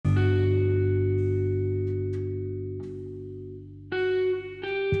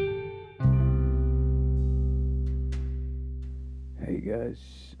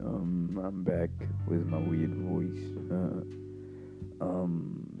guys, I'm back with my weird voice.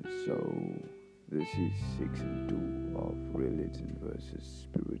 So this is season 2 of Religion versus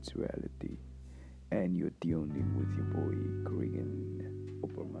Spirituality, and you're tuned in with your boy Korean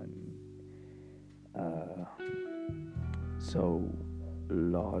Opperman. Uh, so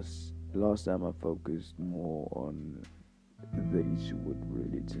last time I focused more on the issue with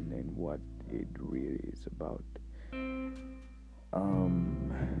religion and what it really is about.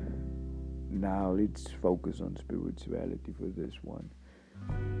 Um, Now let's focus on spirituality for this one.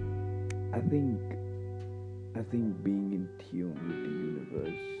 I think I think being in tune with the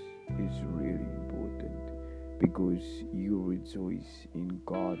universe is really important because you rejoice in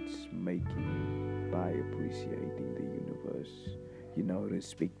God's making by appreciating the universe.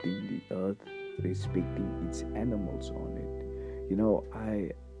 Respecting the earth, respecting its animals on it.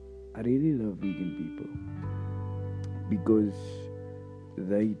 I really love vegan people because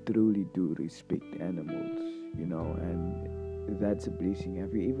they truly do respect animals, and that's a blessing.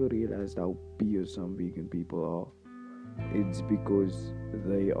 Have you ever realized how pure some vegan people are? It's because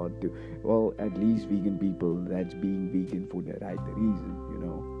they are well, at least vegan people that's being vegan for the right reason.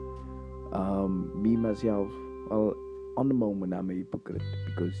 Me myself, well, on the moment I'm a hypocrite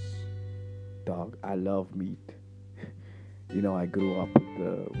because dog, I love meat. I grew up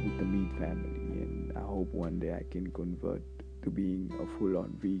with the meat family, and I hope one day I can convert to being a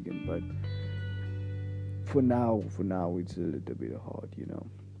full-on vegan. But for now, it's a little bit hard.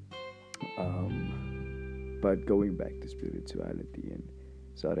 But going back to spirituality, and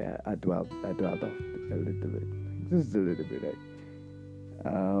sorry, I dwelled off a little bit, just a little bit.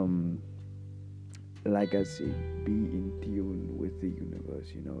 Like I said, be in tune with the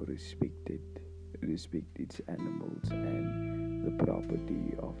universe. Respect its animals and the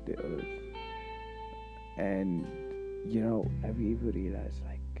property of the earth. And have you ever realized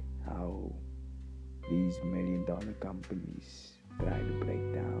like how these $1 million companies try to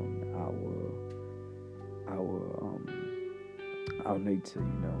break down our nature?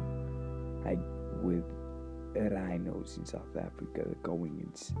 Like with rhinos in South Africa going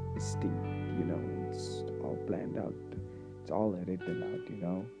extinct. It's all planned out. It's all written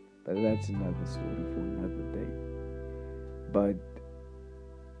out. But that's another story for another day. But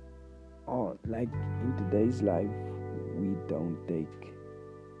like in today's life, we don't take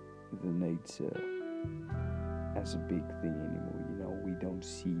the nature as a big thing anymore. We don't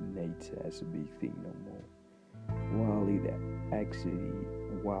see nature as a big thing no more.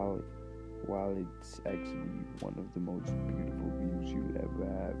 While it's actually one of the most beautiful views you'll ever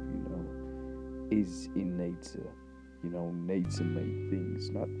have, is in nature. Nature made things,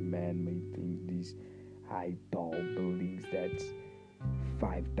 not man made things. These high tall buildings that's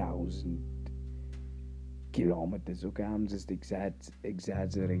 5,000 kilometers. Okay, I'm just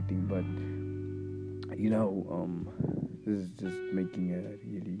exaggerating, but this is just making a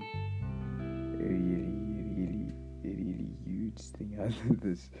really huge thing out of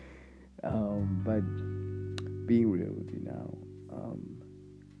this. But being real with you now,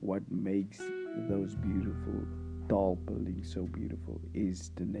 what makes those beautiful tall buildings so beautiful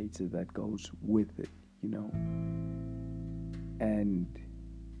is the nature that goes with it. And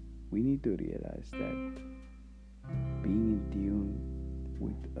we need to realize that being in tune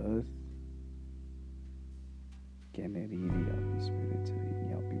with earth can really help you spiritually and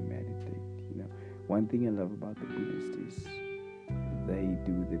help you meditate. One thing I love about the Buddhists is they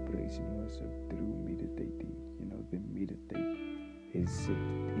do the praise and worship through meditating. They meditate. They sit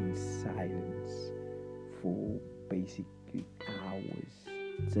in silence for basically hours,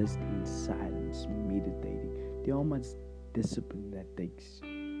 just in silence, meditating. There how much discipline that takes.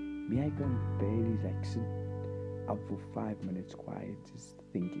 Me, I can barely sit up for 5 minutes quiet, just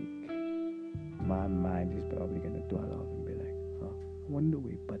thinking. My mind is probably gonna dwell off and be like, I wonder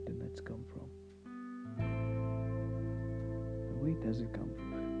where butternuts come from. Where does it come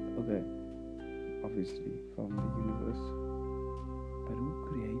from? Okay, obviously from the universe. But who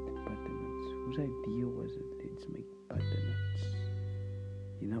created butternuts? Whose idea was it? Let's make butternuts.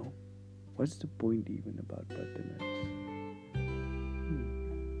 What's the point even about butternuts?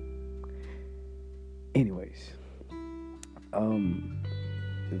 Anyways,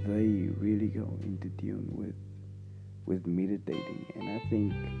 they really go into tune with meditating, and I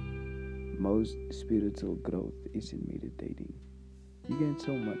think most spiritual growth is in meditating. You get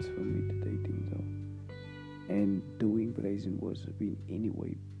so much from meditating though, and doing praise and worship in any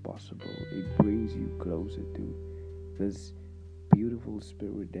way possible. It brings you closer to this beautiful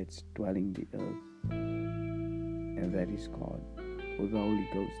spirit that's dwelling the earth, and that is God, or the Holy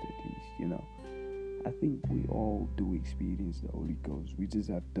Ghost at least. I think we all do experience the Holy Ghost. We just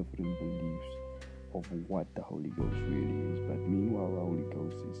have different beliefs of what the Holy Ghost really is. But meanwhile, the Holy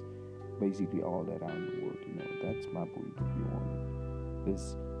Ghost is basically all around the world. That's my point of view on it.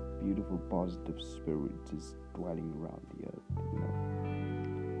 This beautiful, positive spirit just dwelling around the earth.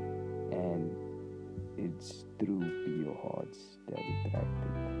 And it's through pure hearts that attract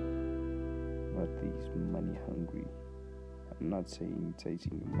it, not these money hungry. I'm not saying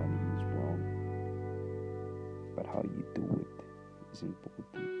chasing money is wrong, but how you do it is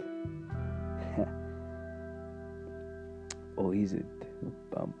important. Or is it?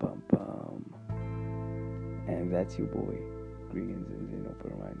 Bum bum bum. And that's your boy, Greens and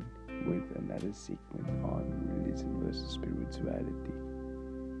Zenoperan, with another segment on religion versus spirituality.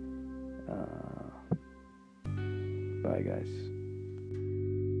 Bye guys.